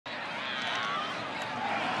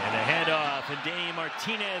and Damien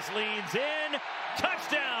Martinez leans in.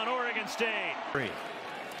 Touchdown, Oregon State.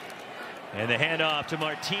 And the handoff to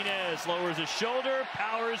Martinez, lowers his shoulder,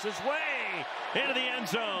 powers his way into the end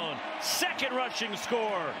zone. Second rushing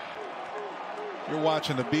score. You're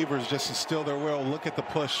watching the Beavers just instill their will. Look at the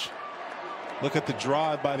push. Look at the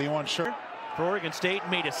drive by the orange shirt. For Oregon State,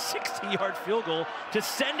 made a 60-yard field goal to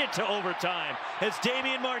send it to overtime as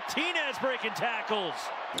Damien Martinez breaking tackles.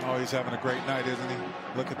 Oh, he's having a great night, isn't he?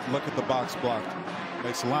 Look at the box blocked.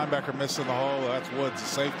 Makes the linebacker miss in the hole. That's Woods, the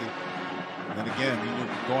safety. And then again,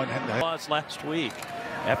 going head-to-head. Last week,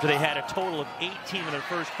 after they had a total of 18 in their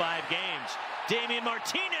first 5 games. Damien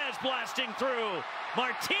Martinez blasting through.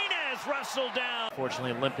 Martinez wrestled down.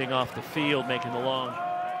 Fortunately, limping off the field, making the long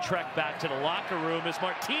trek back to the locker room is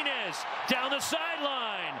Martinez down the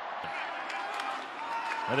sideline.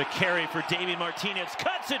 Another carry for Damien Martinez.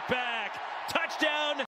 Cuts it back. Touchdown.